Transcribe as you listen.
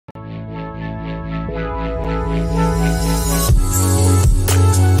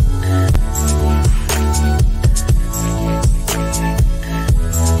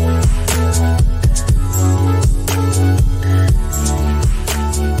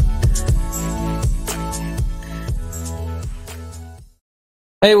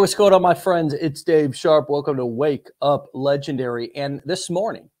Hey, what's going on, my friends? It's Dave Sharpe. Welcome to Wake Up Legendary. And this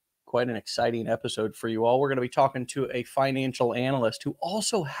morning, quite an exciting episode for you all. We're going to be talking to a financial analyst who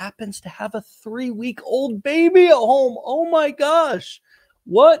also happens to have a 3-week-old baby at home. Oh my gosh.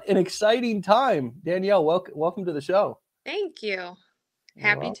 What an exciting time. Danielle, welcome to the show. Thank you. You're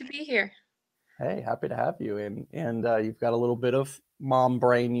Happy welcome. to be here. Hey, happy to have you. And you've got a little bit of mom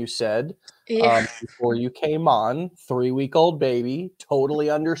brain, you said, Yeah. before you came on. 3-week-old baby, totally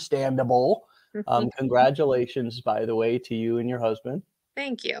understandable. Congratulations, by the way, to you and your husband.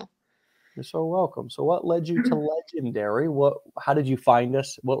 Thank you. You're so welcome. So what led you to Legendary? How did you find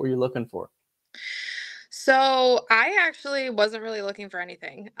us? What were you looking for? So I actually wasn't really looking for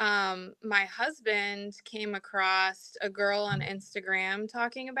anything. My husband came across a girl on Instagram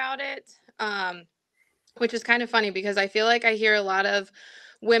talking about it, which is kind of funny because I feel like I hear a lot of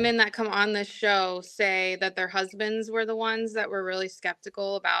women that come on this show say that their husbands were the ones that were really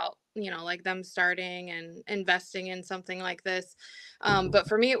skeptical about, like them starting and investing in something like this. But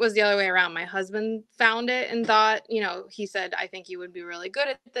for me, it was the other way around. My husband found it and thought, he said, I think you would be really good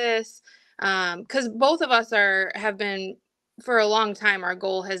at this. Because both of us have been for a long time, our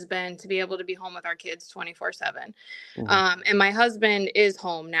goal has been to be able to be home with our kids 24/7. Mhm. And my husband is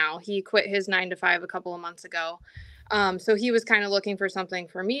home now. He quit his 9 to 5 a couple of months ago. So he was kind of looking for something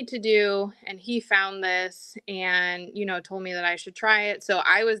for me to do, and he found this and, told me that I should try it. So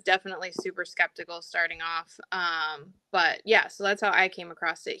I was definitely super skeptical starting off. But yeah, so that's how I came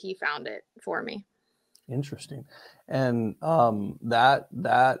across it. He found it for me. Interesting. And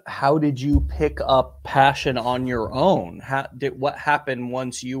how did you pick up passion on your own? What happened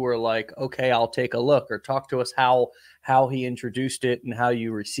once you were like, okay, I'll take a look, or talk to us how he introduced it and how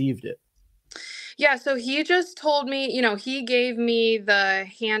you received it? Yeah, so he just told me, he gave me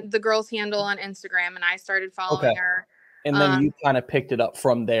the girl's handle on Instagram, and I started Okay. following her. And then Um, you kind of picked it up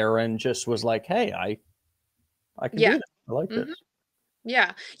from there and just was like, hey, I can do yeah. this. I like hmm this.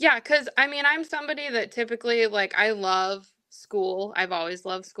 Yeah. Yeah, because I mean, I'm somebody that typically, like, I love school. I've always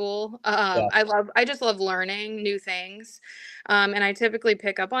loved school. Yeah. I just love learning new things. And I typically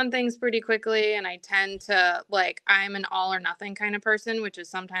pick up on things pretty quickly, and I tend to, like, I'm an all or nothing kind of person, which is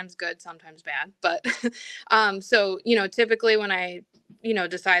sometimes good, sometimes bad. But so, typically when I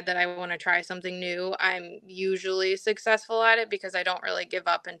decide that I want to try something new, I'm usually successful at it because I don't really give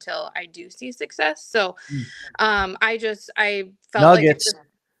up until I do see success. So Mm. I felt like it Nuggets. just.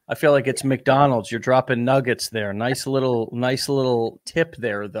 I feel like it's McDonald's. You're dropping nuggets there. Nice little tip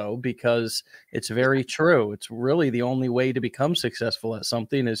there, though, because it's very true. It's really the only way to become successful at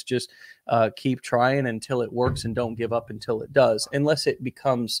something is just keep trying until it works and don't give up until it does. Unless it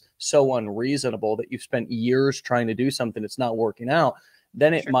becomes so unreasonable that you've spent years trying to do something that's not working out,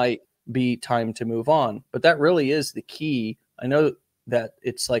 then it Sure. might be time to move on. But that really is the key. I know that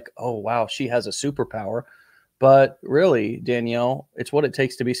it's like, oh, wow, she has a superpower. But really, Danielle, it's what it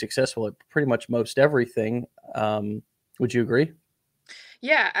takes to be successful at pretty much most everything. Would you agree?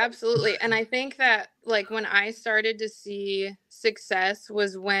 Yeah, absolutely. And I think that, like, when I started to see success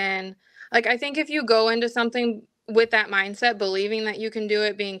was when, like, I think if you go into something with that mindset, believing that you can do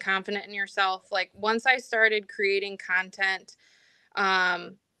it, being confident in yourself, like, once I started creating content,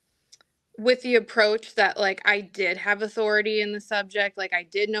 um, with the approach that, like, I did have authority in the subject, like, I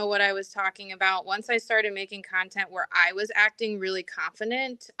did know what I was talking about. Once I started making content where I was acting really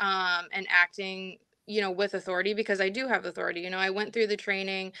confident, and acting, with authority, because I do have authority. I went through the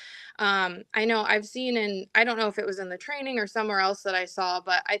training. I know I've seen I don't know if it was in the training or somewhere else that I saw,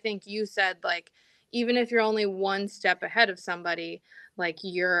 but I think you said, like, even if you're only one step ahead of somebody, like,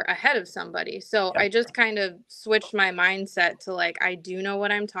 you're ahead of somebody. So Yeah. I just kind of switched my mindset to, like, I do know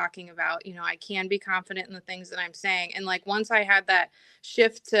what I'm talking about. I can be confident in the things that I'm saying. And, like, once I had that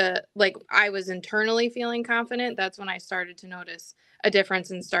shift to, like, I was internally feeling confident, that's when I started to notice a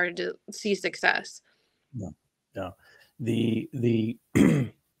difference and started to see success. No, no. The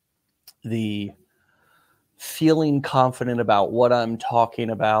the feeling confident about what I'm talking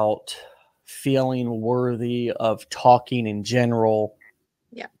about, feeling worthy of talking in general,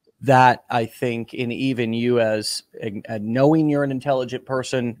 Yeah. that I think, and even you as knowing you're an intelligent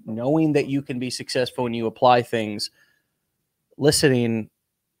person, knowing that you can be successful when you apply things, listening,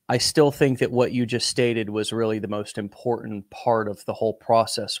 I still think that what you just stated was really the most important part of the whole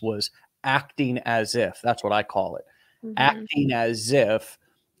process was acting as if. That's what I call it. hmm Acting as if,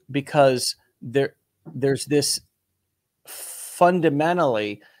 because there's this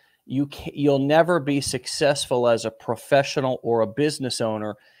fundamentally, you'll never be successful as a professional or a business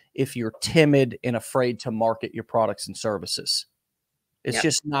owner if you're timid and afraid to market your products and services. It's Yep.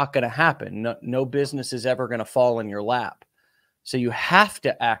 just not going to happen. No business is ever going to fall in your lap. So you have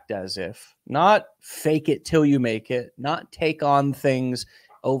to act as if, not fake it till you make it, not take on things,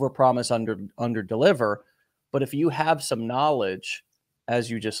 overpromise, under deliver. But if you have some knowledge, as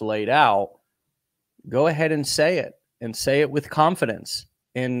you just laid out, go ahead and say it with confidence.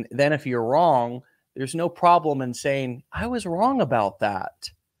 And then if you're wrong, there's no problem in saying, I was wrong about that.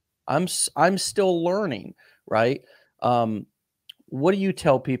 I'm still learning, right? What do you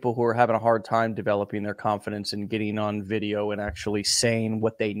tell people who are having a hard time developing their confidence and getting on video and actually saying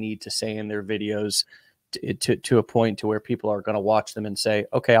what they need to say in their videos to a point to where people are going to watch them and say,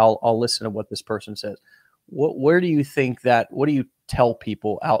 okay, I'll listen to what this person says. Where do you think what do you tell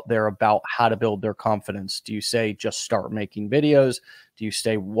people out there about how to build their confidence? Do you say just start making videos? Do you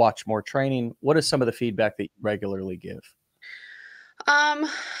say watch more training? What is some of the feedback that you regularly give?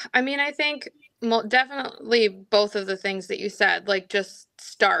 I mean, I think definitely both of the things that you said, like just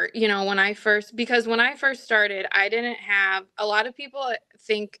start, because when I first started, I didn't have a lot of people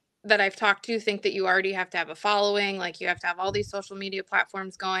think that I've talked to think that you already have to have a following, like you have to have all these social media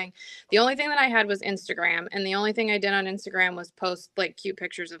platforms going. The only thing that I had was Instagram, and the only thing I did on Instagram was post like cute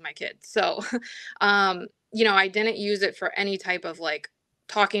pictures of my kids. So, I didn't use it for any type of like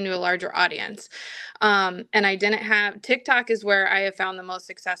talking to a larger audience. And I didn't have TikTok is where I have found the most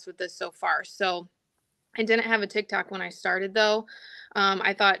success with this so far. So I didn't have a TikTok when I started though. I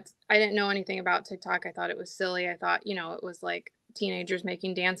didn't know anything about TikTok. I thought it was silly. I thought, it was like teenagers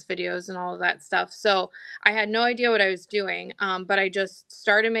making dance videos and all of that stuff. So I had no idea what I was doing. But I just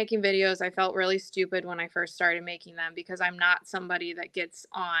started making videos. I felt really stupid when I first started making them because I'm not somebody that gets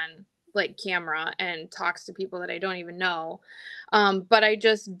on like camera and talks to people that I don't even know. But I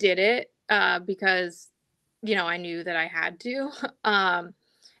just did it because, I knew that I had to.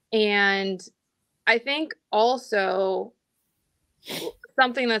 And I think also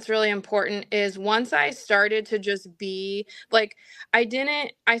something that's really important is once I started to just be like,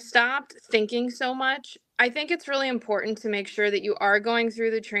 I stopped thinking so much. I think it's really important to make sure that you are going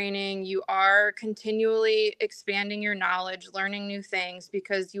through the training, you are continually expanding your knowledge, learning new things,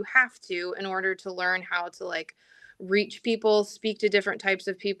 because you have to in order to learn how to like reach people, speak to different types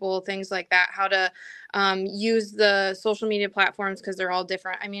of people, things like that, how to use the social media platforms because they're all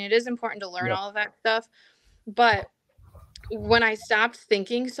different. I mean, it is important to learn Yep. all of that stuff, but when I stopped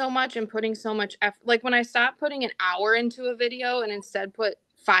thinking so much and putting so much effort, like when I stopped putting an hour into a video and instead put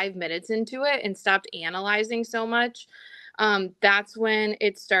 5 minutes into it and stopped analyzing so much, that's when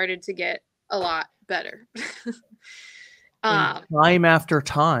it started to get a lot better. And time after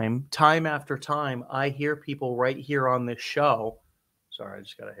time, I hear people right here on this show. Sorry, I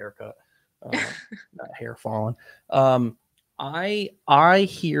just got a haircut. Not hair falling. I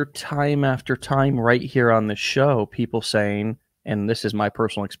hear time after time right here on the show people saying, and this is my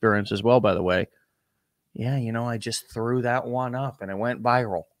personal experience as well, by the way, yeah, I just threw that one up and it went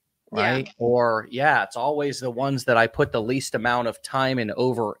viral, right? Yeah. Or yeah, it's always the ones that I put the least amount of time and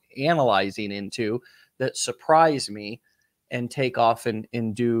over analyzing into that surprise me and take off and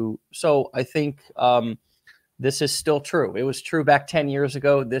do. So I think this is still true. It was true back 10 years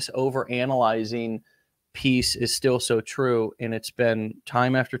ago. This over analyzing piece is still so true. And it's been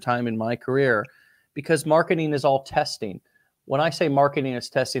time after time in my career because marketing is all testing. When I say marketing is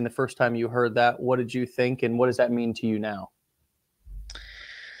testing, the first time you heard that, what did you think? And what does that mean to you now?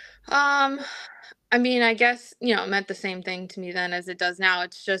 I mean, I guess, it meant the same thing to me then as it does now.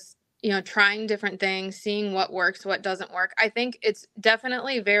 It's just, trying different things, seeing what works, what doesn't work. I think it's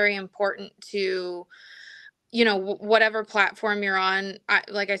definitely very important to whatever platform you're on.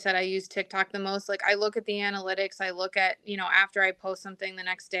 Like I said, I use TikTok the most. Like I look at the analytics. I look at, after I post something the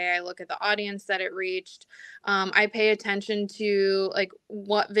next day, I look at the audience that it reached. I pay attention to like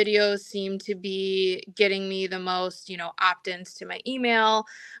what videos seem to be getting me the most, opt-ins to my email.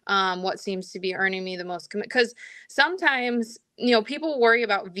 What seems to be earning me the most because sometimes, people worry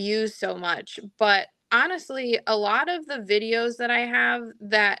about views so much, but honestly, a lot of the videos that I have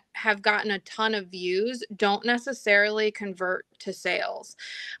that have gotten a ton of views don't necessarily convert to sales.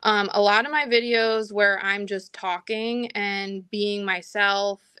 A lot of my videos where I'm just talking and being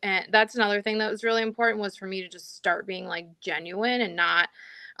myself, and that's another thing that was really important was for me to just start being like genuine and not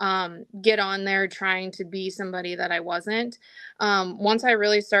get on there trying to be somebody that I wasn't. Once I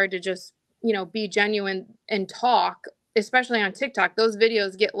really started to just, be genuine and talk, especially on TikTok, those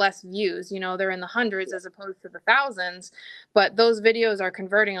videos get less views. They're in the hundreds as opposed to the thousands, but those videos are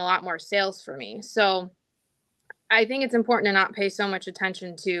converting a lot more sales for me. So I think it's important to not pay so much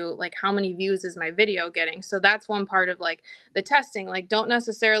attention to like how many views is my video getting. So that's one part of like the testing. Like don't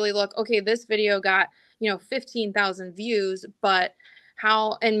necessarily look, okay, this video got, 15,000 views, but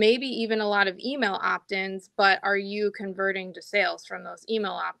how, and maybe even a lot of email opt-ins, but are you converting to sales from those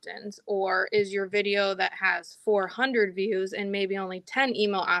email opt-ins? Or is your video that has 400 views and maybe only 10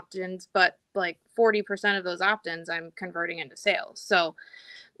 email opt-ins, but like 40% of those opt-ins I'm converting into sales? So,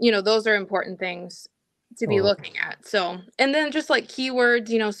 those are important things to be Totally. looking at. So, and then just like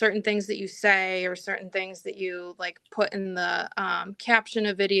keywords, certain things that you say or certain things that you like put in the caption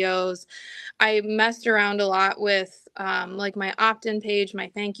of videos. I messed around a lot with like my opt-in page,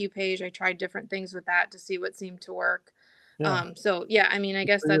 my thank you page. I tried different things with that to see what seemed to work. Yeah. So yeah, I mean, I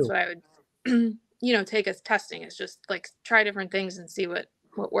guess For that's you. what I would, take as testing, is just like try different things and see what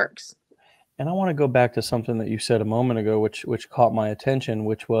works. And I want to go back to something that you said a moment ago, which caught my attention,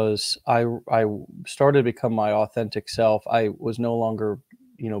 which was I started to become my authentic self. I was no longer,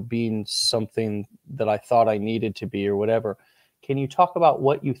 being something that I thought I needed to be or whatever. Can you talk about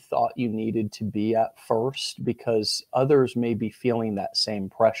what you thought you needed to be at first? Because others may be feeling that same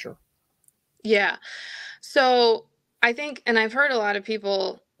pressure. Yeah. So I think, and I've heard a lot of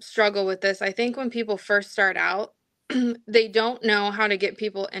people struggle with this. I think when people first start out, they don't know how to get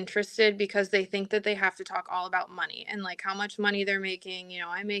people interested because they think that they have to talk all about money and like how much money they're making.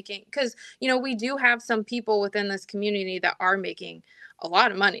 I'm making, because, we do have some people within this community that are making a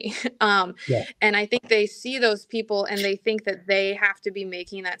lot of money. Yeah. And I think they see those people and they think that they have to be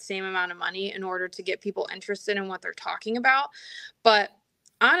making that same amount of money in order to get people interested in what they're talking about. But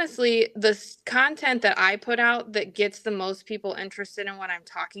honestly, the content that I put out that gets the most people interested in what I'm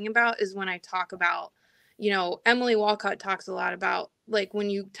talking about is when I talk about, Emily Walcott talks a lot about like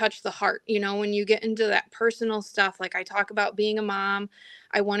when you touch the heart, when you get into that personal stuff. Like I talk about being a mom,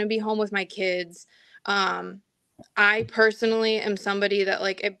 I want to be home with my kids. I personally am somebody that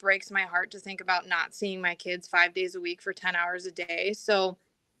like it breaks my heart to think about not seeing my kids 5 days a week for 10 hours a day. So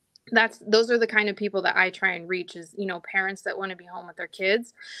those are the kind of people that I try and reach, is, parents that want to be home with their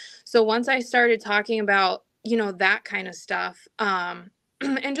kids. So once I started talking about, that kind of stuff, and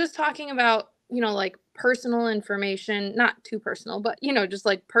just talking about, like personal information, not too personal, but, just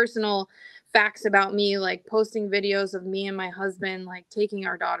like personal facts about me, like posting videos of me and my husband, like taking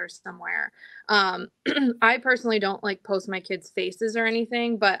our daughter somewhere. I personally don't like post my kids' faces or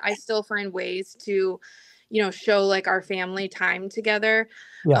anything, but I still find ways to, show like our family time together.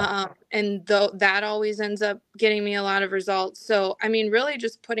 Yeah. And though that always ends up getting me a lot of results. So, I mean, really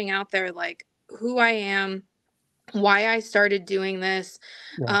just putting out there like who I am, why I started doing this.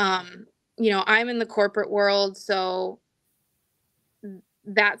 Yeah. I'm in the corporate world, so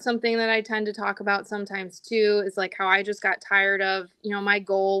that's something that I tend to talk about sometimes too, is like how I just got tired of, my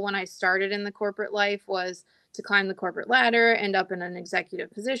goal when I started in the corporate life was to climb the corporate ladder, end up in an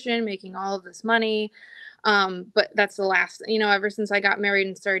executive position, making all of this money. But that's the last, ever since I got married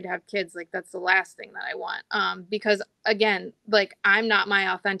and started to have kids, like that's the last thing that I want. Because again, like I'm not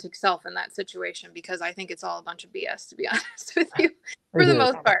my authentic self in that situation, because I think it's all a bunch of BS, to be honest with you, for It the is.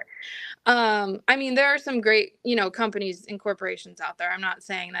 most part. I mean, there are some great, companies and corporations out there. I'm not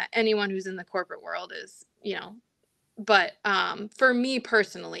saying that anyone who's in the corporate world is, but for me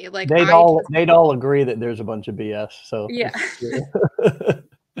personally, like They'd all agree that there's a bunch of BS. So yeah.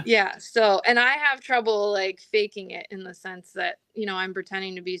 Yeah. So, and I have trouble like faking it in the sense that, I'm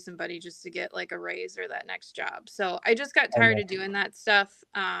pretending to be somebody just to get like a raise or that next job. So I just got tired of doing that stuff.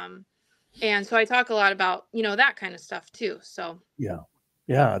 And so I talk a lot about, that kind of stuff too. So yeah.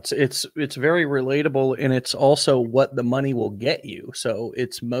 Yeah, it's very relatable, and it's also what the money will get you. So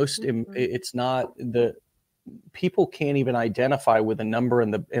it's it's not the people can't even identify with a number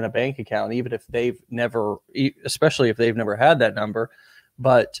in a bank account, even if they've never, especially if they've never had that number.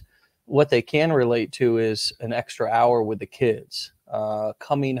 But what they can relate to is an extra hour with the kids,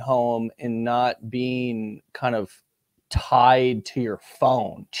 coming home and not being kind of tied to your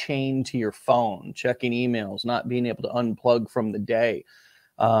phone, chained to your phone, checking emails, not being able to unplug from the day.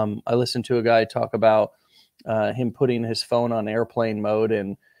 I listened to a guy talk about him putting his phone on airplane mode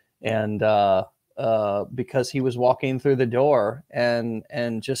and because he was walking through the door and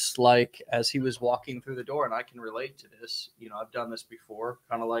just like as he was walking through the door, and I can relate to this, I've done this before,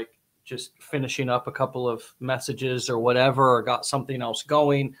 kind of like just finishing up a couple of messages or whatever, or got something else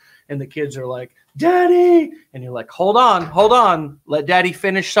going, and the kids are like, "Daddy," and you're like, hold on, let daddy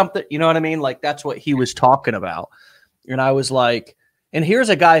finish something. You know what I mean? Like that's what he was talking about. And I was like, and here's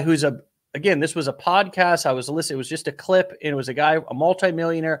a guy who's again, this was a podcast. I was listening. It was just a clip, and it was a guy, a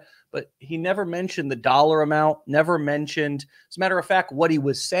multimillionaire, but he never mentioned the dollar amount, never mentioned. As a matter of fact, what he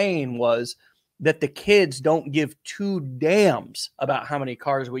was saying was that the kids don't give two damns about how many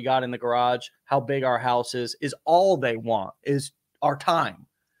cars we got in the garage, how big our house is all they want is our time.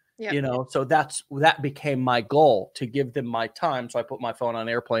 Yep. You know, so that became my goal, to give them my time. So I put my phone on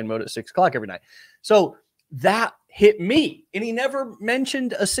airplane mode at 6 o'clock every night. So that hit me. And he never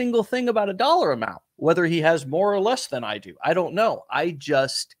mentioned a single thing about a dollar amount, whether he has more or less than I do. I don't know. I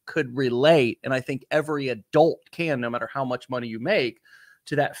just could relate. And I think every adult can, no matter how much money you make,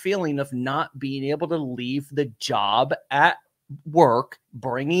 to that feeling of not being able to leave the job at work,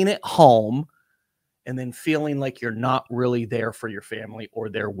 bringing it home, and then feeling like you're not really there for your family or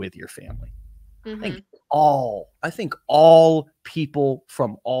there with your family. Mm-hmm. I think all people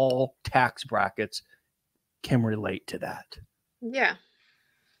from all tax brackets can relate to that. Yeah.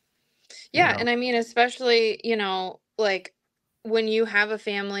 You Yeah. know? And I mean, especially, like when you have a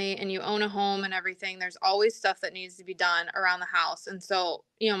family and you own a home and everything, there's always stuff that needs to be done around the house. And so,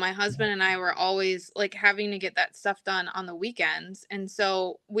 my husband and I were always like having to get that stuff done on the weekends. And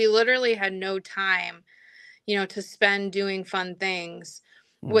so we literally had no time, to spend doing fun things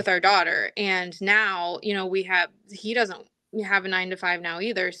with our daughter. And now, he doesn't have a 9 to 5 now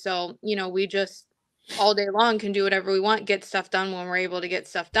either. So, we just all day long can do whatever we want, get stuff done when we're able to get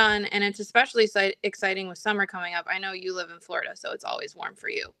stuff done. And it's especially exciting with summer coming up. I know you live in Florida, so it's always warm for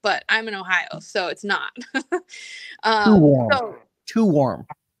you, but I'm in Ohio, so it's not. Too warm. So Too warm.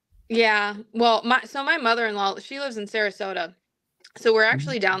 yeah. Well, my mother-in-law, she lives in Sarasota. So we're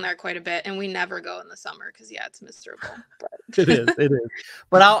actually down there quite a bit, and we never go in the summer because it's miserable. But. It is.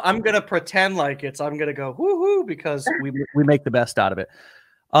 But I'm gonna pretend like I'm gonna go woohoo, because we make the best out of it.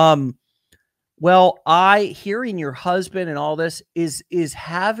 Well, hearing your husband and all this, is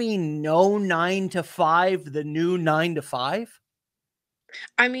having no 9 to 5 the new 9 to 5?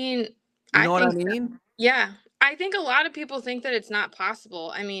 I mean, You know what I mean? Yeah. I think a lot of people think that it's not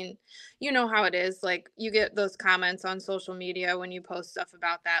possible. I mean, you know how it is. Like, you get those comments on social media when you post stuff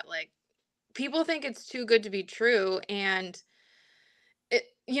about that. Like, people think it's too good to be true. And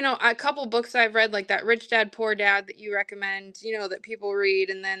a couple books I've read, like that Rich Dad Poor Dad that you recommend, that people read,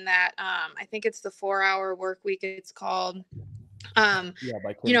 and then that I think it's the 4 Hour Work Week, it's called. Yeah,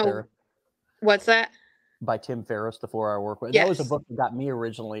 by Tim Ferriss. What's that? By Tim Ferriss, the 4 Hour Work Week. Yes. That was a book that got me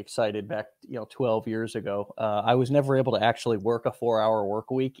originally excited back, 12 years ago. I was never able to actually work a 4-hour work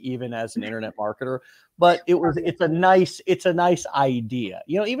week, even as an internet marketer. But it's a nice idea.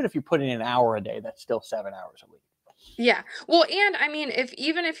 Even if you're putting in an hour a day, that's still 7 hours a week. Yeah. Well, and I mean,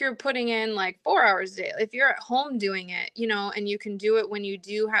 even if you're putting in like 4 hours a day, if you're at home doing it, and you can do it when you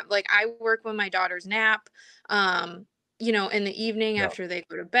do have, like, I work when my daughters nap, in the evening after they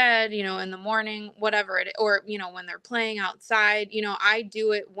go to bed, in the morning, whatever it, or, when they're playing outside, I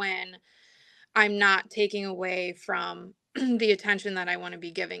do it when I'm not taking away from the attention that I want to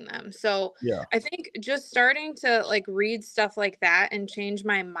be giving them. So Yeah. I think just starting to like read stuff like that and change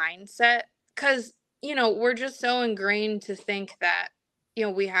my mindset, because, we're just so ingrained to think that,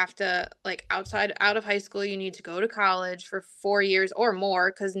 we have to, like, out of high school, you need to go to college for 4 years or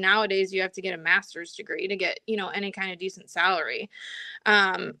more. Cause nowadays you have to get a master's degree to get, any kind of decent salary.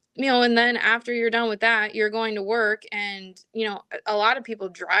 And then after you're done with that, you're going to work, and, a lot of people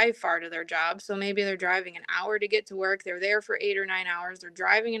drive far to their jobs. So maybe they're driving an hour to get to work. They're there for 8 or 9 hours. They're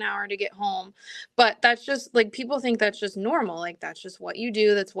driving an hour to get home. But that's just like, people think that's just normal. Like, that's just what you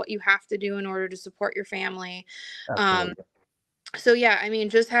do. That's what you have to do in order to support your family. Absolutely. So yeah, I mean,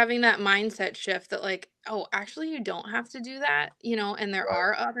 just having that mindset shift that, like, oh, actually you don't have to do that, and there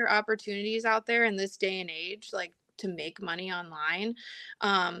are other opportunities out there in this day and age, like, to make money online.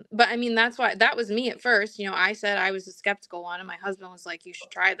 But I mean, that's why that was me at first. I said I was a skeptical one, and my husband was like, you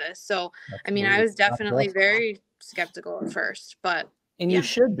should try this. So, I mean, I was definitely very skeptical at first, but And you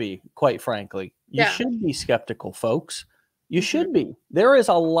should be, quite frankly. You should be skeptical, folks. You should be. There is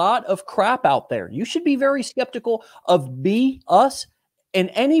a lot of crap out there. You should be very skeptical of us, and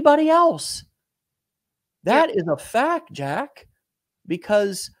anybody else. That is a fact, Jack,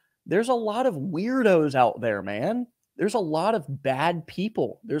 because there's a lot of weirdos out there, man. There's a lot of bad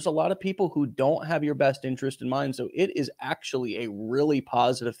people. There's a lot of people who don't have your best interest in mind. So it is actually a really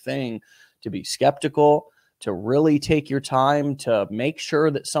positive thing to be skeptical, to really take your time to make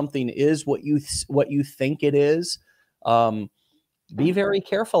sure that something is what you think it is. Be very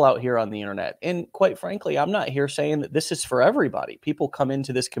careful out here on the internet. And quite frankly, I'm not here saying that this is for everybody. People come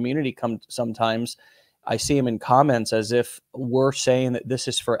into this community sometimes. I see them in comments as if we're saying that this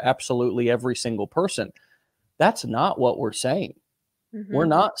is for absolutely every single person. That's not what we're saying. We're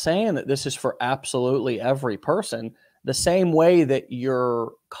not saying that this is for absolutely every person. The same way that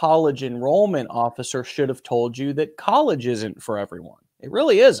your college enrollment officer should have told you that college isn't for everyone. It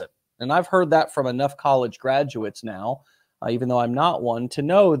really isn't. And I've heard that from enough college graduates now, even though I'm not one, to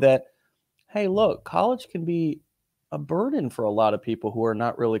know that, hey, look, college can be a burden for a lot of people who are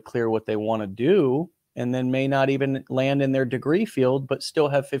not really clear what they want to do, and then may not even land in their degree field, but still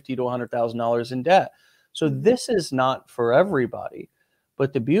have $50,000 to $100,000 in debt. So this is not for everybody.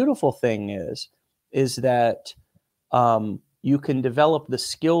 But the beautiful thing is that you can develop the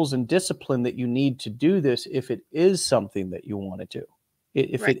skills and discipline that you need to do this if it is something that you want to do.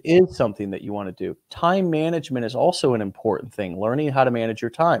 If Right. it is something that you want to do. Time management is also an important thing. Learning how to manage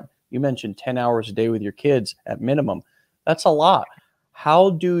your time. You mentioned 10 hours a day with your kids at minimum. That's a lot. How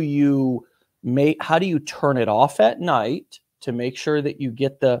do you turn it off at night to make sure that you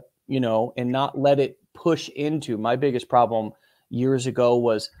get the, and not let it push into. My biggest problem years ago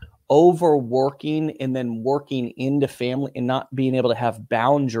was overworking and then working into family and not being able to have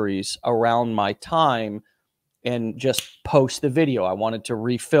boundaries around my time and just post the video. I wanted to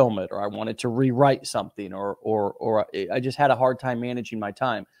refilm it, or I wanted to rewrite something, or I just had a hard time managing my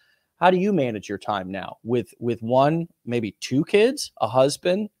time. How do you manage your time now with one, maybe two kids, a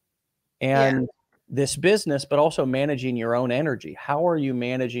husband, and this business, but also managing your own energy? How are you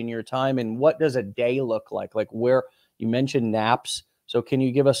managing your time, and what does a day look like? Like, where you mentioned naps. So can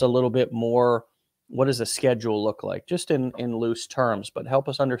you give us a little bit more? What does a schedule look like? Just in loose terms, but help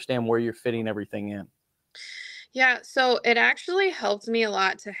us understand where you're fitting everything in. Yeah, so it actually helped me a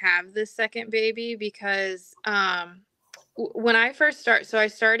lot to have this second baby because when I first so I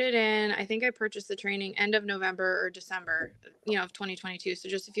started I think I purchased the training end of November or December, of 2022, so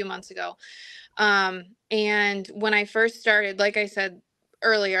just a few months ago. And when I first started, like I said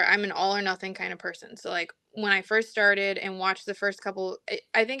earlier, I'm an all or nothing kind of person. So like when I first started and watched the first couple,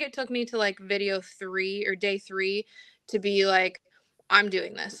 I think it took me to like video 3 or day 3 to be like, I'm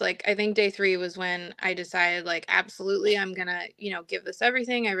doing this. Like, I think day 3 was when I decided, like, absolutely, I'm gonna, give this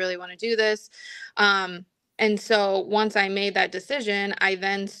everything. I really want to do this. And so once I made that decision, I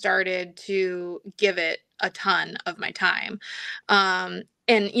then started to give it a ton of my time. And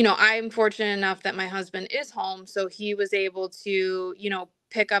I'm fortunate enough that my husband is home, so he was able to,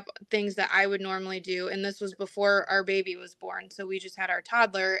 pick up things that I would normally do. And this was before our baby was born. So we just had our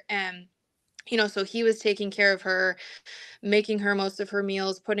toddler, and so he was taking care of her, making her most of her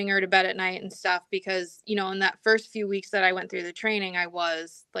meals, putting her to bed at night and stuff, because, in that first few weeks that I went through the training, I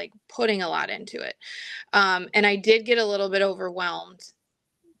was like putting a lot into it. And I did get a little bit overwhelmed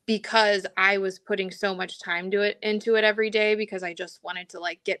because I was putting so much time into it every day, because I just wanted to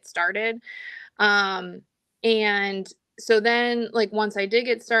like get started. Um, and so then, like, once I did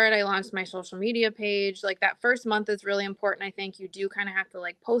get started, I launched my social media page. Like, that first month is really important. I think you do kind of have to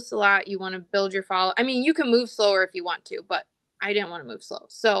like post a lot. You want to build your follow. I mean, you can move slower if you want to, but I didn't want to move slow.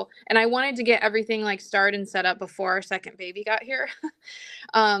 So, and I wanted to get everything like started and set up before our second baby got here.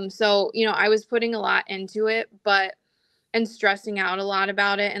 So, I was putting a lot into it, and stressing out a lot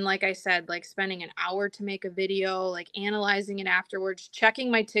about it. And like I said, like spending an hour to make a video, like analyzing it afterwards,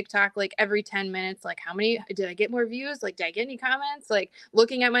 checking my TikTok like every 10 minutes, like how many did I get more views? Like, did I get any comments? Like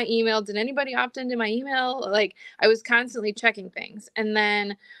looking at my email, did anybody opt into my email? Like I was constantly checking things. And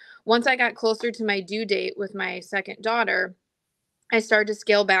then once I got closer to my due date with my second daughter, I started to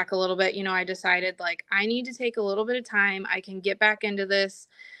scale back a little bit. I decided like I need to take a little bit of time. I can get back into this,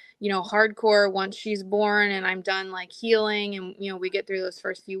 hardcore once she's born and I'm done like healing, and, we get through those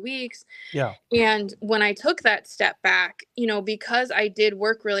first few weeks. Yeah. And when I took that step back, because I did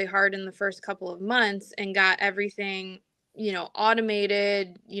work really hard in the first couple of months and got everything,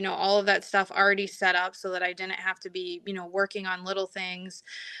 automated, all of that stuff already set up so that I didn't have to be, working on little things.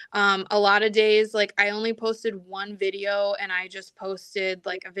 A lot of days, like I only posted one video, and I just posted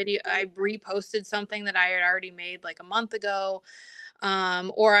like a video. I reposted something that I had already made like a month ago.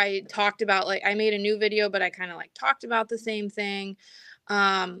 Or I talked about, like, I made a new video, but I kind of like talked about the same thing.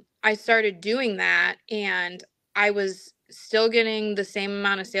 I started doing that, and I was still getting the same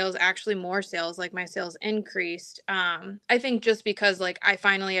amount of sales, actually more sales. Like my sales increased. I think just because like I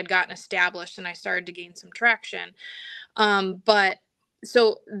finally had gotten established and I started to gain some traction. But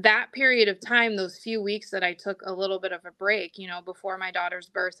so that period of time, those few weeks that I took a little bit of a break, before my daughter's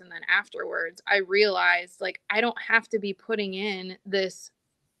birth and then afterwards, I realized like I don't have to be putting in this,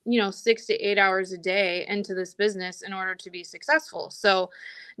 6 to 8 hours a day into this business in order to be successful. So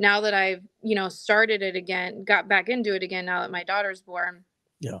now that I've, started it again, got back into it again, now that my daughter's born,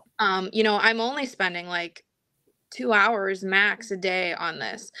 Yeah. I'm only spending like 2 hours max a day on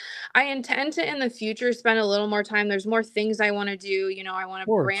this. I intend to in the future spend a little more time. There's more things I want to do. I want Of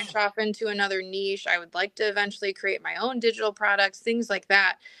to branch course. off into another niche. I would like to eventually create my own digital products, things like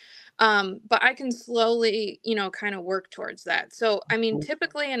that. But I can slowly, kind of work towards that. So, I mean,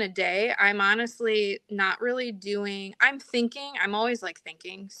 typically in a day, I'm honestly not really doing, I'm always like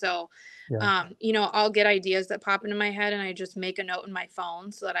thinking. So, Yeah. I'll get ideas that pop into my head and I just make a note in my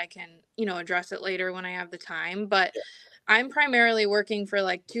phone so that I can, address it later when I have the time. But I'm primarily working for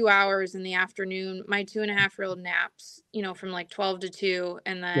like 2 hours in the afternoon. My 2.5-year-old naps, from like 12 to 2,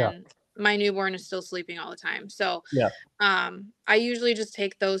 and Yeah. then my newborn is still sleeping all the time. So, Yeah. I usually just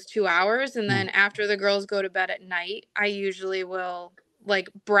take those 2 hours, and Mm. then after the girls go to bed at night, I usually will like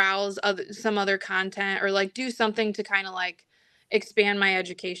browse some other content or like do something to kind of like expand my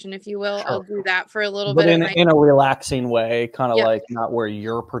education, if you will. I'll Sure. do that for a little But bit at night. in a relaxing way, kind of Yep. like not where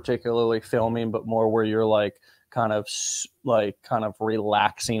you're particularly filming, but more where you're like kind of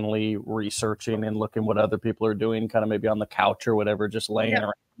relaxingly researching and looking what other people are doing, kind of maybe on the couch or whatever, just laying Yep.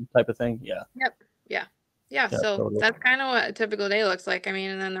 around type of thing. Yeah. Yep. Yeah. Yeah. Yeah. So Totally. that's kind of what a typical day looks like. I mean,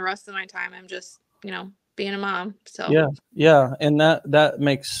 and then the rest of my time, I'm just, being a mom. So, Yeah, yeah, and that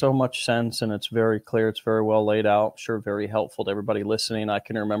makes so much sense, and it's very clear. It's very well laid out. Sure, very helpful to everybody listening. I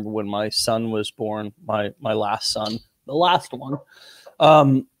can remember when my son was born, my last son, the last one.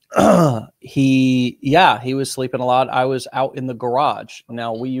 Um, he was sleeping a lot. I was out in the garage.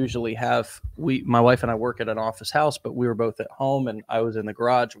 Now my wife and I work at an office house, but we were both at home, and I was in the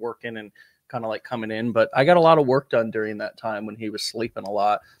garage working and kind of like coming in. But I got a lot of work done during that time when he was sleeping a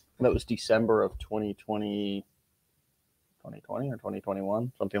lot. That was December of 2020 or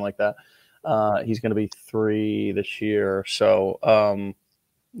 2021, something like that. He's going to be 3 this year. So,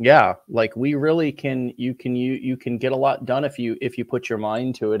 yeah, like we really you can get a lot done if you put your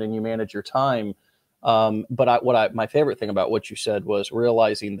mind to it and you manage your time. But my favorite thing about what you said was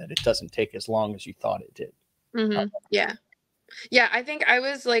realizing that it doesn't take as long as you thought it did. yeah. Yeah. I think I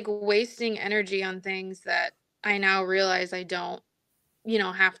was like wasting energy on things that I now realize I don't,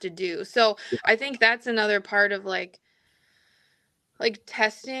 have to do. So I think that's another part of like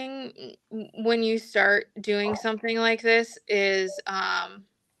testing when you start doing something like this is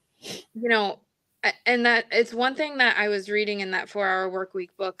you know and that it's one thing that I was reading in that 4 Hour Work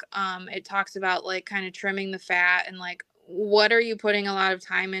Week book. It talks about like kind of trimming the fat and like what are you putting a lot of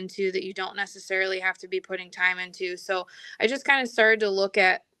time into that you don't necessarily have to be putting time into. So I just kind of started to look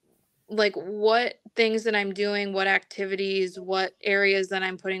at like what things that I'm doing, what activities, what areas that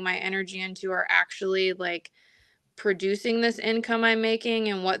I'm putting my energy into are actually like producing this income I'm making,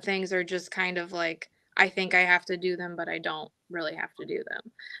 and what things are just kind of like I think I have to do them, but I don't really have to do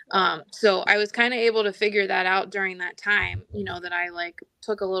them. So I was kind of able to figure that out during that time, that I like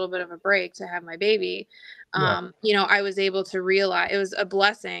took a little bit of a break to have my baby. Yeah. I was able to realize it was a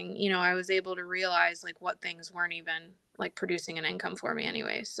blessing. I was able to realize like what things weren't even like producing an income for me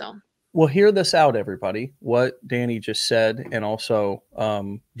anyway. So Well, hear this out, everybody. What Danny just said, and also,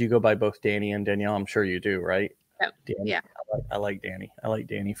 do you go by both Danny and Danielle? I'm sure you do, right? yeah, Danny. yeah. I like Danny. I like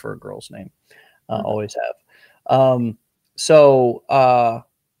Danny for a girl's name. Mhm. Always have. So,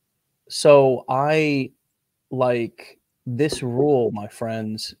 so I like this rule, my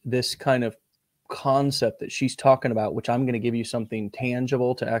friends, this kind of concept that she's talking about, which I'm going to give you something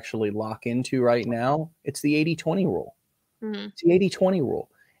tangible to actually lock into right now. It's the 80/20 rule. Mhm. It's the 80/20 rule.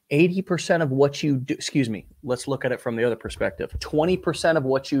 80% of what you do, excuse me, let's look at it from the other perspective. 20% of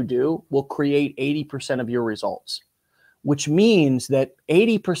what you do will create 80% of your results, which means that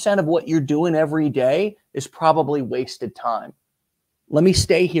 80% of what you're doing every day is probably wasted time. Let me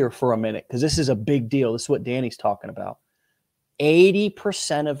stay here for a minute because this is a big deal. This is what Danny's talking about.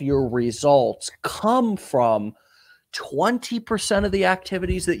 80% of your results come from 20% of the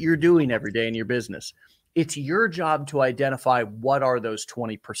activities that you're doing every day in your business. It's your job to identify what are those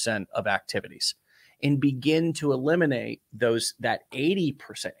 20% of activities and begin to eliminate that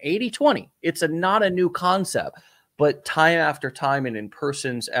 80%, 80/20. It's not a new concept, but time after time and in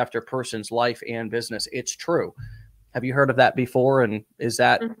persons after person's life and business, it's true. Have you heard of that before? And is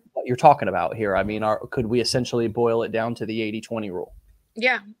that Mhm. what you're talking about here? I mean, could we essentially boil it down to the 80/20 rule?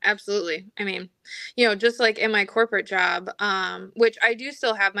 Yeah, absolutely. I mean, just like in my corporate job, which I do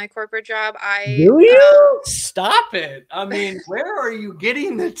still have my corporate job. Do you? Stop it. I mean, where are you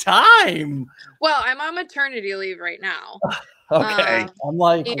getting the time? Well, I'm on maternity leave right now. Okay. Um, I'm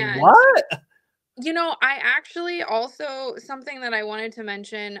like, and what? I actually also something that I wanted to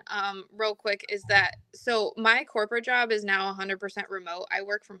mention real quick is that so my corporate job is now 100% remote. I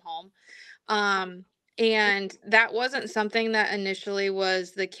work from home. Um, and that wasn't something that initially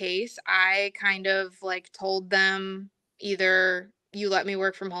was the case. I kind of like told them either you let me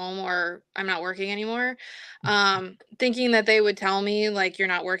work from home or I'm not working anymore. Thinking that they would tell me like you're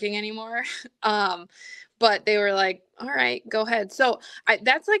not working anymore. um, but they were like, all right, go ahead. So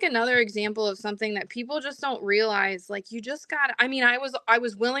that's like another example of something that people just don't realize. Like, you just got, I mean, I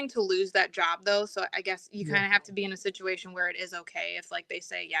was willing to lose that job though. So I guess you kind of have to be in a situation where it is okay if like they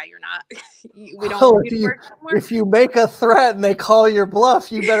say, yeah, you're not, we don't want you to work somewhere. If you make a threat and they call your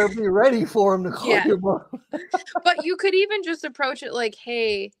bluff, you better be ready for them to call your bluff. But you could even just approach it like,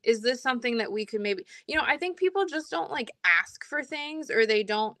 hey, is this something that we could maybe, I think people just don't like ask for things, or they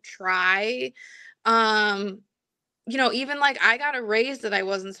don't try. Um, even like I got a raise that I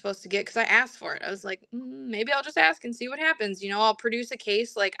wasn't supposed to get because I asked for it. I was like, maybe I'll just ask and see what happens. I'll produce a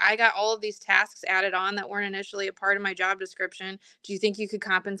case. Like, I got all of these tasks added on that weren't initially a part of my job description. Do you think you could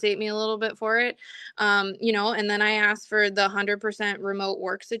compensate me a little bit for it? And then I asked for the 100% remote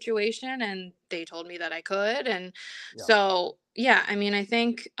work situation, and they told me that I could. And so, yeah, I mean, I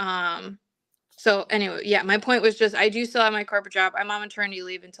think, so anyway, yeah, my point was just, I do still have my corporate job. I'm on maternity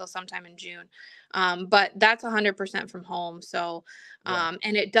leave until sometime in June. But that's 100% from home. So,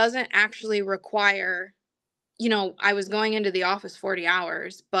 and it doesn't actually require, I was going into the office 40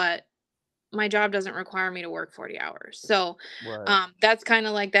 hours, but my job doesn't require me to work 40 hours. So, that's kind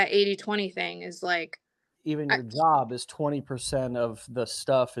of like that 80/20 thing is like, even your job is 20% of the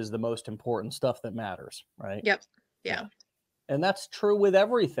stuff is the most important stuff that matters, right? Yep. Yeah. And that's true with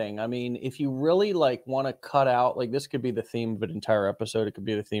everything. I mean, if you really like want to cut out, like this could be the theme of an entire episode. It could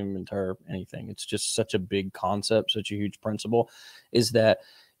be the theme of entire anything. It's just such a big concept, such a huge principle, is that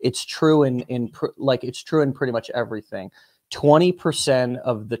it's true it's true in pretty much everything. 20%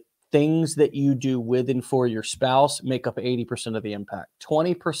 of the things that you do with and for your spouse make up 80% of the impact.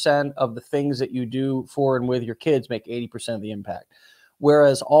 20% of the things that you do for and with your kids make 80% of the impact.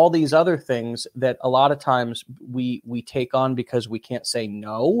 Whereas all these other things that a lot of times we take on because we can't say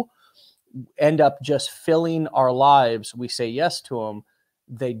no, end up just filling our lives. We say yes to them.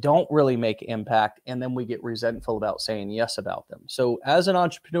 They don't really make impact. And then we get resentful about saying yes about them. So as an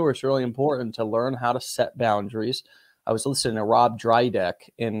entrepreneur, it's really important to learn how to set boundaries. I was listening to Rob Drydeck,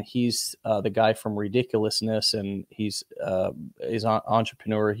 and he's the guy from Ridiculousness, and he's an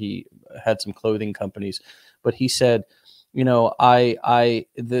entrepreneur. He had some clothing companies, but he said,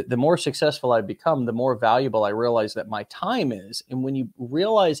 the more successful I become, the more valuable I realize that my time is. And when you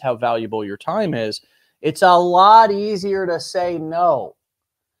realize how valuable your time is, it's a lot easier to say no.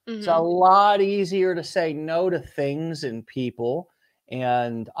 It's a lot easier to say no to things and people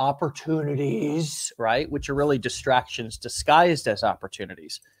and opportunities, right? Which are really distractions disguised as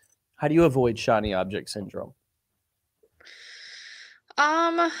opportunities. How do you avoid shiny object syndrome?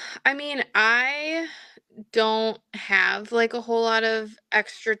 I mean, I don't have like a whole lot of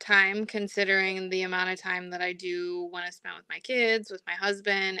extra time considering the amount of time that I do want to spend with my kids, with my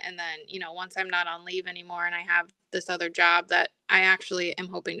husband. And then, once I'm not on leave anymore and I have this other job that I actually am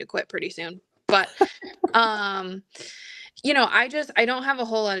hoping to quit pretty soon. But, I don't have a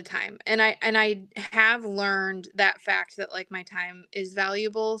whole lot of time. And I have learned that fact that like my time is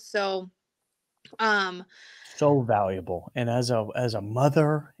valuable. So, so valuable. And as a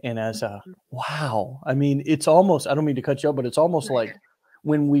mother and as wow, I mean, it's almost, I don't mean to cut you off, but it's almost like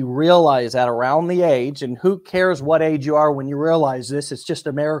when we realize at around the age, and who cares what age you are when you realize this, it's just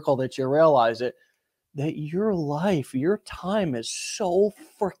a miracle that you realize it, that your life, your time is so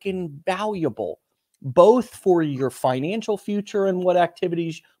freaking valuable, both for your financial future and what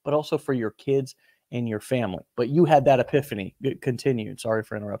activities, but also for your kids and your family. But you had that epiphany. Continue. Sorry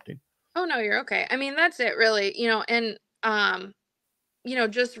for interrupting. Oh, no, you're okay. I mean, that's it really, and,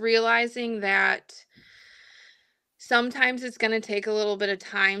 just realizing that sometimes it's going to take a little bit of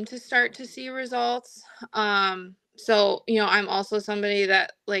time to start to see results. So, I'm also somebody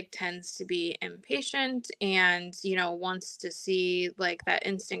that like tends to be impatient and, wants to see like that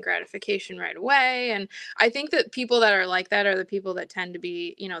instant gratification right away. And I think that people that are like that are the people that tend to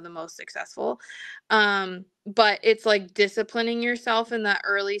be, the most successful. But it's like disciplining yourself in the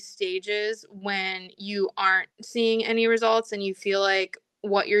early stages when you aren't seeing any results and you feel like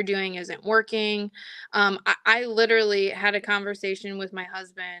what you're doing isn't working. I literally had a conversation with my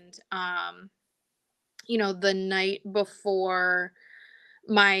husband, the night before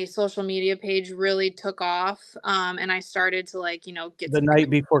my social media page really took off. And I started to like, get the night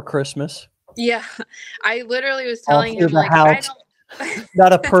before Christmas. Yeah. I literally was telling him like, I don't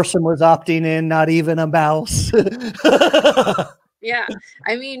not a person was opting in, not even a mouse. Yeah.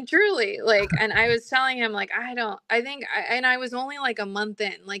 I mean, truly, like, and I was telling him, like, and I was only like a month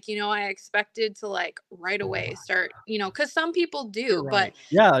in, like, I expected to like right away start, cause some people do, right. but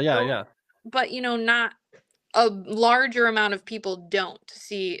yeah. but, not a larger amount of people don't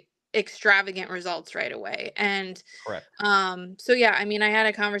see extravagant results right away. And Correct. so yeah, I mean, I had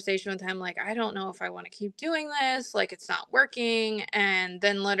a conversation with him, like, I don't know if I want to keep doing this, like it's not working. And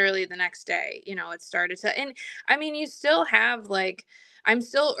then literally the next day, you know, it started to, and I mean, you still have like, I'm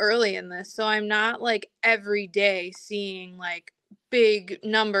still early in this, so I'm not like every day seeing like big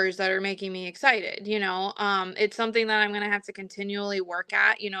numbers that are making me excited, you know. It's something that I'm going to have to continually work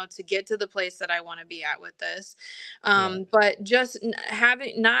at, you know, to get to the place that I want to be at with this. Yeah. But just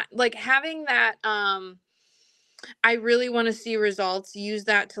having, not like having that, I really want to see results. Use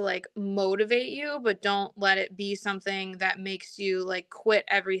that to like motivate you, but don't let it be something that makes you like quit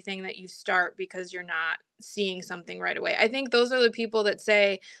everything that you start because you're not seeing something right away. I think those are the people that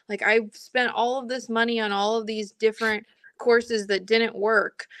say, like, I spent all of this money on all of these different courses that didn't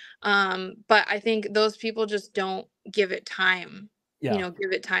work. But I think those people just don't give it time, you Yeah. know,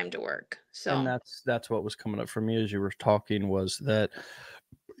 give it time to work. And So, that's what was coming up for me as you were talking, was that,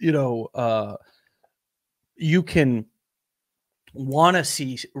 you know, you can want to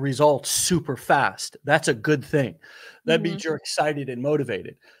see results super fast. That's a good thing. That mhm, means you're excited and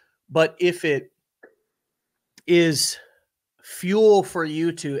motivated. But if it is fuel for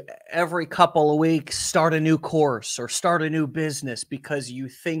you to every couple of weeks start a new course or start a new business because you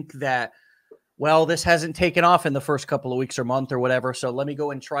think that, well, this hasn't taken off in the first couple of weeks or month or whatever, so let me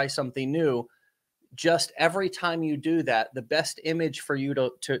go and try something new. Just every time you do that, the best image for you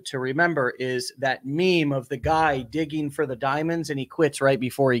to remember is that meme of the guy digging for the diamonds and he quits right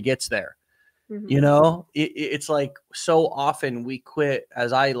before he gets there. mhm, You know, it's like so often we quit,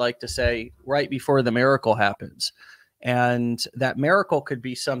 as I like to say, right before the miracle happens. And that miracle could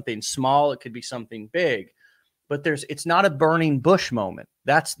be something small, it could be something big, but it's not a burning bush moment.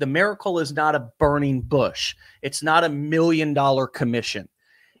 That's the miracle, is not a burning bush. It's not $1 million commission.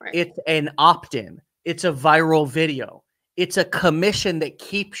 right. It's an opt-in. It's a viral video. It's a commission that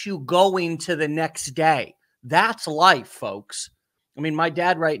keeps you going to the next day. That's life, folks. I mean, my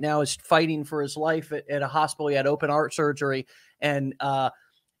dad right now is fighting for his life at a hospital. He had open heart surgery, and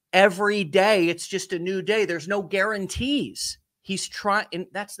every day it's just a new day. There's no guarantees. He's trying, and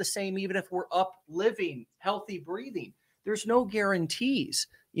that's the same even if we're up, living, healthy, breathing. There's no guarantees.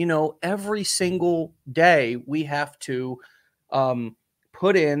 You know, every single day we have to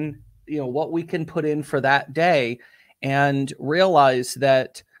put in, you know, what we can put in for that day, and realize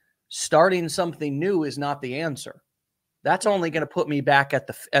that starting something new is not the answer. That's only going to put me back at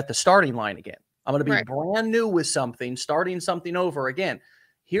the starting line again. I'm going to be Right. brand new with something, starting something over again.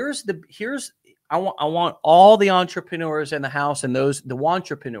 I want all the entrepreneurs in the house, and the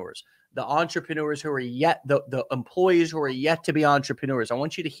entrepreneurs, the entrepreneurs who are yet, the employees who are yet to be entrepreneurs. I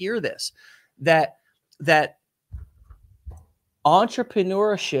want you to hear this, that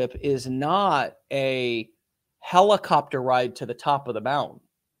entrepreneurship is not a helicopter ride to the top of the mountain.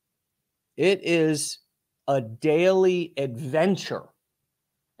 It is a daily adventure.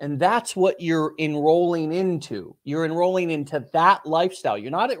 And that's what you're enrolling into. You're enrolling into that lifestyle.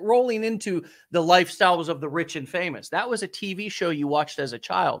 You're not enrolling into the lifestyles of the rich and famous. That was a TV show you watched as a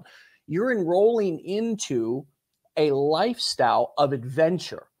child. You're enrolling into a lifestyle of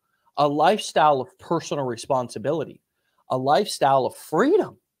adventure, a lifestyle of personal responsibility, a lifestyle of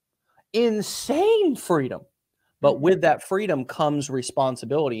freedom, insane freedom. But with that freedom comes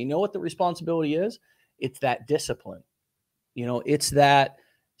responsibility. You know what the responsibility is? It's that discipline. You know, it's that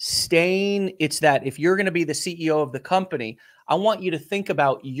if you're going to be the CEO of the company, I want you to think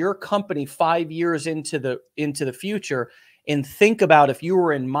about your company 5 years into the future, and think about, if you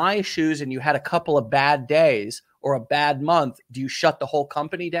were in my shoes and you had a couple of bad days or a bad month, do you shut the whole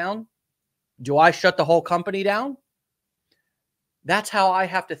company down? Do I shut the whole company down? That's how I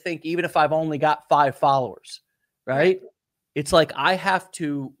have to think, even if I've only got 5 followers, right? It's like, I have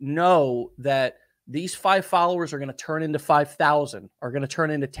to know that these 5 followers are going to turn into 5,000, are going to turn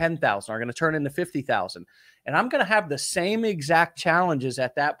into 10,000, are going to turn into 50,000. And I'm going to have the same exact challenges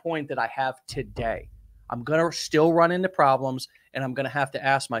at that point that I have today. I'm going to still run into problems, and I'm going to have to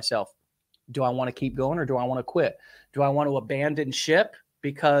ask myself, do I want to keep going or do I want to quit? Do I want to abandon ship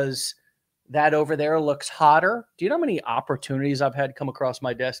because that over there looks hotter? Do you know how many opportunities I've had come across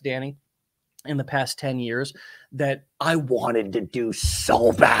my desk, Danny, in the past 10 years that I wanted to do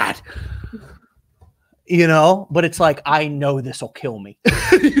so bad? You know, but it's like, I know this will kill me.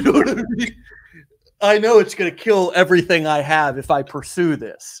 You know what I mean? I know it's going to kill everything I have if I pursue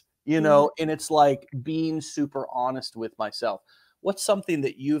this, you know, and it's like being super honest with myself. What's something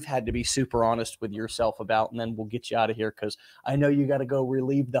that you've had to be super honest with yourself about? And then we'll get you out of here, because I know you got to go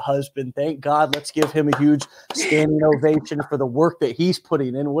relieve the husband. Thank God. Let's give him a huge standing ovation for the work that he's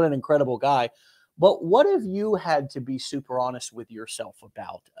putting in. What an incredible guy. But what have you had to be super honest with yourself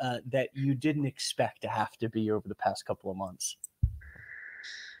about that you didn't expect to have to be over the past couple of months?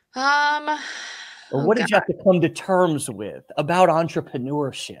 Um, Or oh what God. did you have to come to terms with about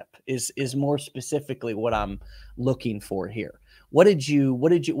entrepreneurship is more specifically what I'm looking for here. What have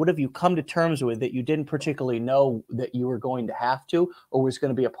you come to terms with that you didn't particularly know that you were going to have to or was going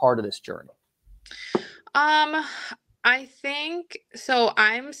to be a part of this journey? Um, I think so.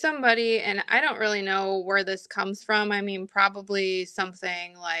 I'm somebody, and I don't really know where this comes from. I mean, probably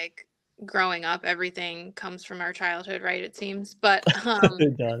something like growing up, everything comes from our childhood, right? It seems. But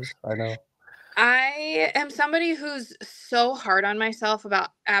It does. I know. I am somebody who's so hard on myself about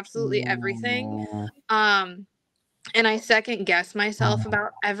absolutely everything. Mm. Um, and I second guess myself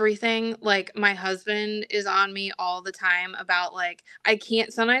about everything. Like my husband is on me all the time about like I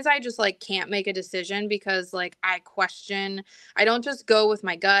can't sometimes I just like can't make a decision because like I question. I don't just go with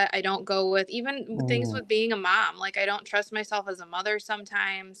my gut. I don't go with even things Mm. with being a mom. Like I don't trust myself as a mother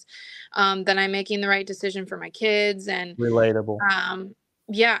sometimes. That I'm making the right decision for my kids and Relatable. um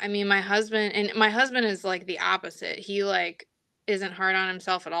yeah, I mean my husband is like the opposite. He like isn't hard on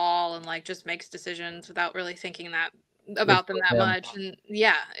himself at all and like just makes decisions without really thinking that Good about them for that him. much. And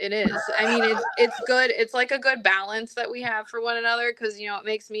yeah, it is. I mean, it's good. It's like a good balance that we have for one another because it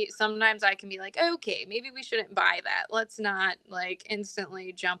makes me sometimes I can be like, okay, maybe we shouldn't buy that. Let's not like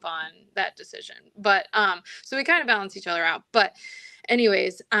instantly jump on that decision. But so we kind of balance each other out. But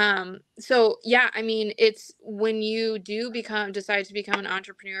anyways, so yeah, I mean, it's when you do decide to become an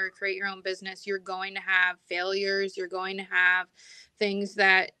entrepreneur, create your own business, you're going to have failures, you're going to have things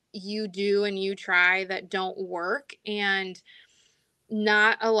that you do and you try that don't work, and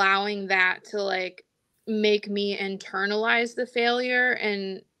not allowing that to like make me internalize the failure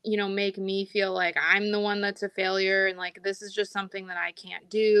and make me feel like I'm the one that's a failure and like this is just something that I can't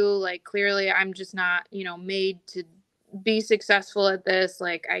do, like clearly I'm just not made to be successful at this,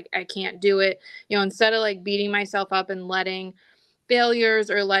 like I can't do it, instead of like beating myself up and letting failures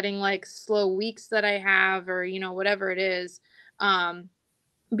or letting like slow weeks that I have or whatever it is um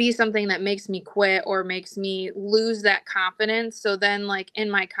be something that makes me quit or makes me lose that confidence. So then, like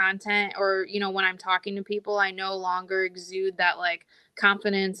in my content or, when I'm talking to people, I no longer exude that like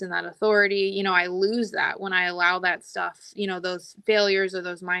confidence and that authority. I lose that when I allow that stuff, those failures or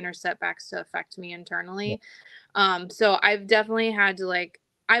those minor setbacks to affect me Yeah. internally. So I've definitely had to like,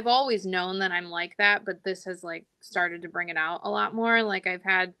 I've always known that I'm like that, but this has like started to bring it out a lot more. Like I've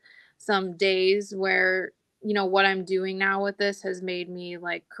had some days where, what I'm doing now with this has made me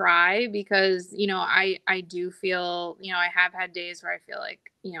like cry because, I do feel, I have had days where I feel like,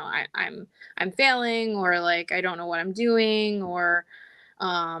 I'm failing or like I don't know what I'm doing or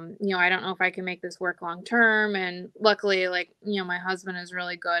I don't know if I can make this work long term. And luckily, like, my husband is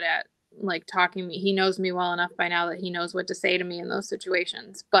really good at like talking me. He knows me well enough by now that he knows what to say to me in those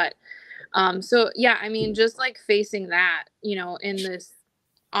situations. But so yeah, I mean, just like facing that, in this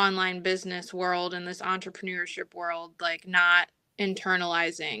online business world and this entrepreneurship world, like not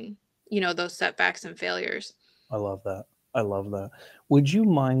internalizing, those setbacks and failures. I love that. I love that. Would you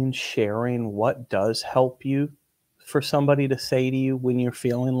mind sharing what does help you for somebody to say to you when you're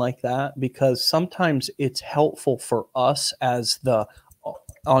feeling like that? Because sometimes it's helpful for us as the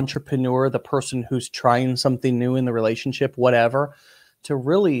entrepreneur, the person who's trying something new in the relationship, whatever, to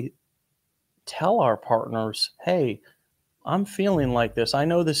really tell our partners, hey, I'm feeling like this. I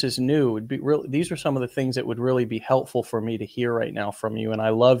know this is new. It'd be really, these are some of the things that would really be helpful for me to hear right now from you. And I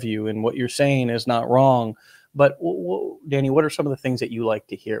love you. And what you're saying is not wrong. But Danny, what are some of the things that you like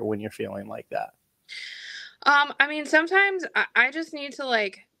to hear when you're feeling like that? I mean, sometimes I just need to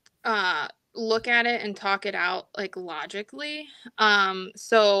like look at it and talk it out like logically.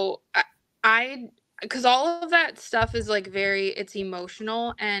 So I because all of that stuff is like it's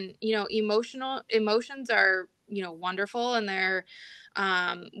emotional and emotional emotions are wonderful and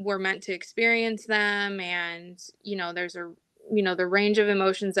we're meant to experience them and there's a the range of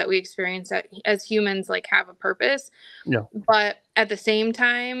emotions that we experience that, as humans, like have a purpose, Yeah. but at the same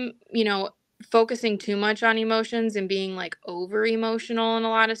time, focusing too much on emotions and being like over emotional in a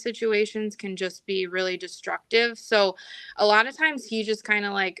lot of situations can just be really destructive. So a lot of times he just kind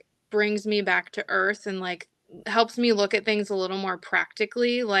of like brings me back to earth and like helps me look at things a little more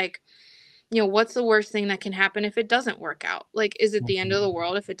practically. Like, what's the worst thing that can happen if it doesn't work out? Like, is it the end of the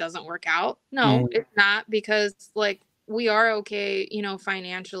world if it doesn't work out? No, Mhm. it's not, because like we are okay,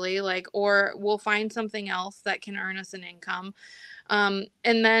 financially, like, or we'll find something else that can earn us an income. And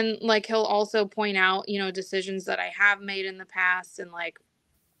then like he'll also point out, decisions that I have made in the past and like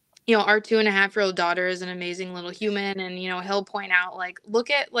you know, our 2.5-year-old daughter is an amazing little human. And, you know, he'll point out, like, look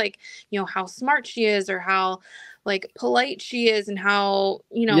at, like, you know, how smart she is, or how, like, polite she is, and how,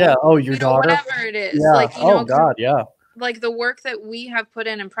 Yeah. Oh, your you know, daughter. whatever it is, Yeah. like, you Oh know, 'cause, God. Yeah. like, the work that we have put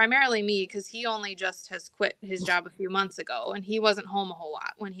in, and primarily me, because he only just has quit his job a few months ago, and he wasn't home a whole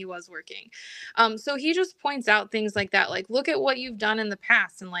lot when he was working. So he just points out things like that, like, look at what you've done in the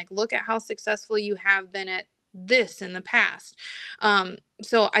past, and, like, look at how successful you have been at this in the past.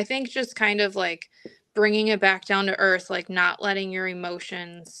 So I think just kind of like bringing it back down to earth, like not letting your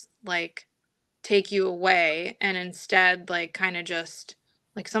emotions like take you away, and instead like kind of just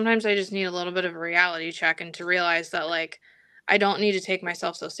like, sometimes I just need a little bit of a reality check, and to realize that like I don't need to take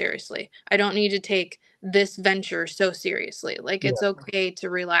myself so seriously. I don't need to take this venture so seriously. Like, Yeah. it's okay to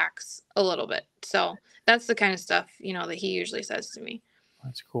relax a little bit. So that's the kind of stuff, you know, that he usually says to me.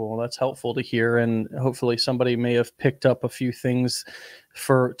 That's cool. That's helpful to hear, and hopefully somebody may have picked up a few things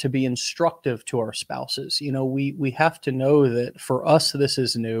to be instructive to our spouses. You know, we have to know that for us this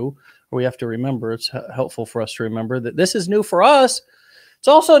is new. We have to remember, it's helpful for us to remember that this is new for us. It's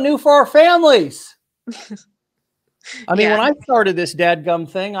also new for our families. I mean, Yeah. when I started this dadgum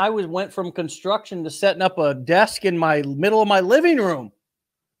thing, went from construction to setting up a desk in my middle of my living room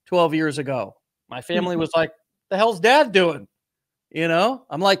 12 years ago. My family was like, "The hell's dad doing?" You know,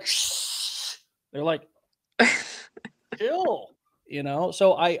 I'm like, shh. They're like, chill, you know?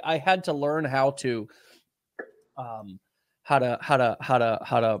 So I had to learn how to, how to, how to, how to,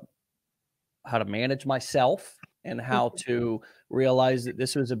 how to, how to manage myself, and how to realize that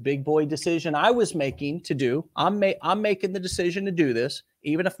this was a big boy decision I was making to do. I'm making the decision to do this.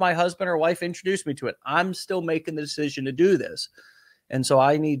 Even if my husband or wife introduced me to it, I'm still making the decision to do this. And so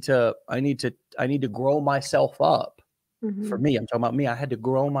I need to grow myself up. For me, I'm talking about me. I had to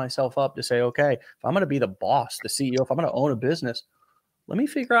grow myself up to say, okay, if I'm going to be the boss, the CEO, if I'm going to own a business, let me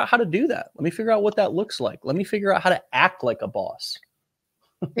figure out how to do that. Let me figure out what that looks like. Let me figure out how to act like a boss.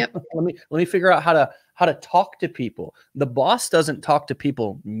 Yep. let me figure out how to talk to people. The boss doesn't talk to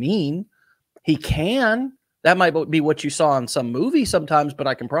people mean. He can. That might be what you saw in some movie sometimes, but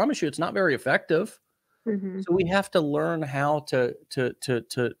I can promise you it's not very effective. So we have to learn how to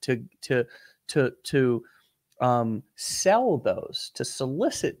sell those, to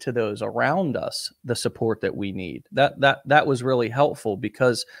solicit to those around us the support that we need. That was really helpful,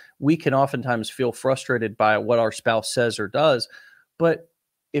 because we can oftentimes feel frustrated by what our spouse says or does, but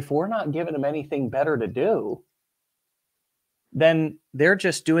if we're not giving them anything better to do, then they're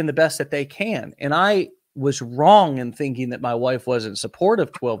just doing the best that they can. And I was wrong in thinking that my wife wasn't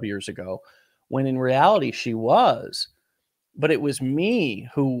supportive 12 years ago, when in reality she was. But it was me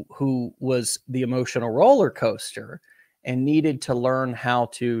who was the emotional roller coaster, and needed to learn how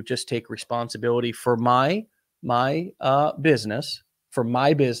to just take responsibility for my business,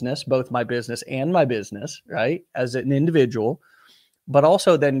 both my business and my business, right, as an individual, but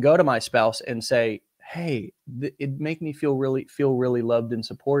also then go to my spouse and say, hey, it'd make me feel really loved and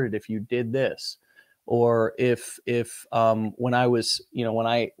supported if you did this. Or if when I was, you know, when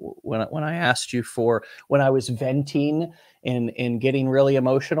I asked you for, when I was venting and getting really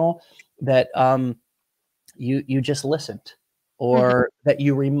emotional, that you just listened, or that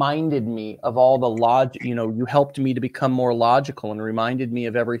you reminded me of all the logic, you know, you helped me to become more logical, and reminded me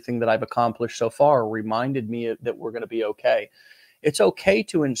of everything that I've accomplished so far, reminded me that we're going to be okay. It's okay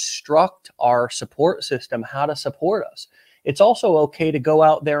to instruct our support system how to support us. It's also okay to go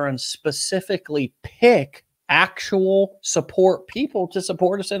out there and specifically pick actual support people to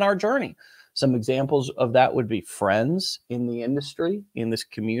support us in our journey. Some examples of that would be friends in the industry, in this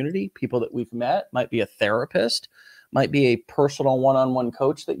community, people that we've met, might be a therapist, might be a personal one-on-one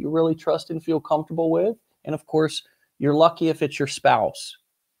coach that you really trust and feel comfortable with. And of course, you're lucky if it's your spouse.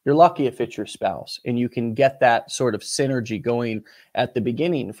 You're lucky if it's your spouse, and you can get that sort of synergy going at the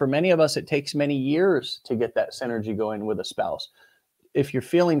beginning. For many of us, it takes many years to get that synergy going with a spouse. If you're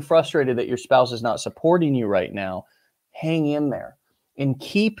feeling frustrated that your spouse is not supporting you right now, hang in there and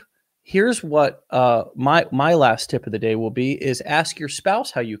here's what my last tip of the day will be, is ask your spouse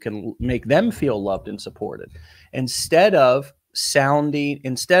how you can make them feel loved and supported, instead of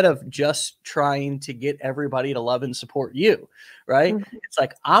just trying to get everybody to love and support you, right? It's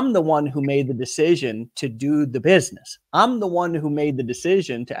like, I'm the one who made the decision to do the business. I'm the one who made the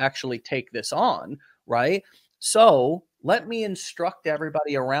decision to actually take this on, right? So let me instruct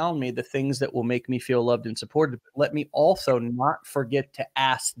everybody around me the things that will make me feel loved and supported. Let me also not forget to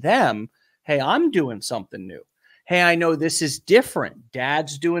ask them, hey, I'm doing something new. Hey, I know this is different.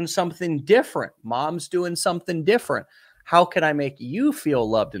 Dad's doing something different. Mom's doing something different. How can I make you feel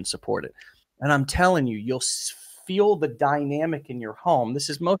loved and supported? And I'm telling you, you'll feel the dynamic in your home, this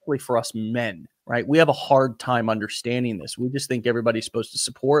is mostly for us men, right? We have a hard time understanding this. We just think everybody's supposed to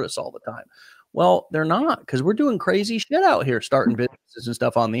support us all the time. Well, they're not, because we're doing crazy shit out here, starting businesses and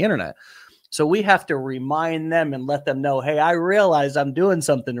stuff on the internet. So we have to remind them and let them know, hey, I realize I'm doing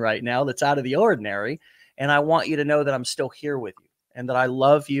something right now that's out of the ordinary. And I want you to know that I'm still here with you and that I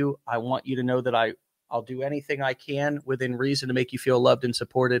love you. I want you to know that I'll do anything I can within reason to make you feel loved and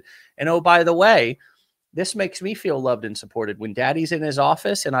supported. And oh, by the way, this makes me feel loved and supported. When daddy's in his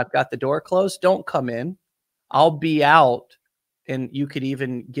office and I've got the door closed, don't come in. I'll be out. And you could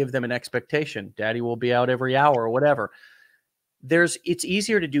even give them an expectation. Daddy will be out every hour or whatever. It's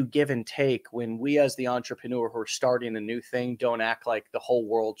easier to do give and take when we, as the entrepreneur who are starting a new thing, don't act like the whole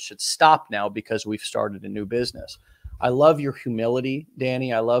world should stop now because we've started a new business. I love your humility,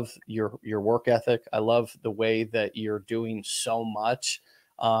 Danny. I love your work ethic. I love the way that you're doing so much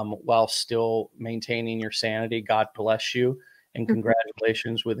while still maintaining your sanity. God bless you. And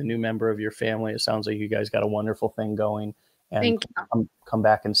congratulations with a new member of your family. It sounds like you guys got a wonderful thing going. And come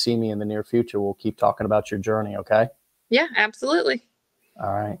back and see me in the near future. We'll keep talking about your journey, okay? Yeah, absolutely.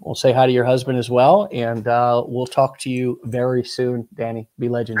 All right. We'll say hi to your husband as well. And we'll talk to you very soon, Danny. Be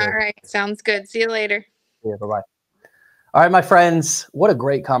legendary. All right. Sounds good. See you later. Yeah, bye-bye. All right, my friends. What a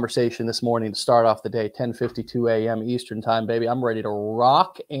great conversation this morning to start off the day, 10:52 a.m. Eastern time, baby. I'm ready to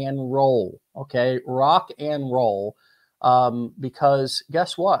rock and roll, okay? Rock and roll because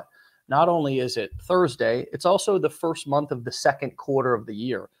guess what? Not only is it Thursday, it's also the first month of the second quarter of the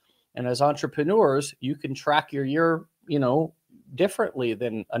year. And as entrepreneurs, you can track your year, differently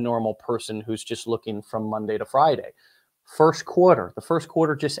than a normal person who's just looking from Monday to Friday. The first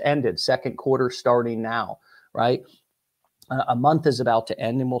quarter just ended, second quarter starting now, right? A month is about to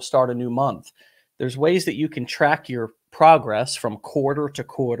end and we'll start a new month. There's ways that you can track your progress from quarter to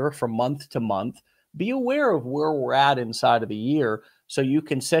quarter, from month to month. Be aware of where we're at inside of the year so you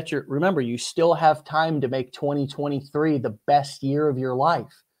can remember, you still have time to make 2023 the best year of your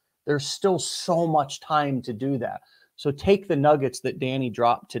life. There's still so much time to do that. So take the nuggets that Danny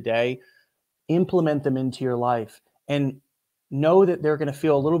dropped today, implement them into your life, and know that they're going to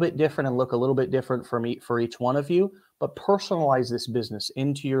feel a little bit different and look a little bit different for each one of you, but personalize this business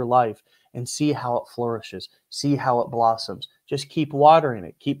into your life and see how it flourishes, see how it blossoms. Just keep watering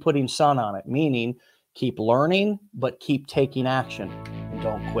it, keep putting sun on it, meaning keep learning, but keep taking action and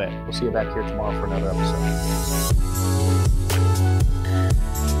don't quit. We'll see you back here tomorrow for another episode.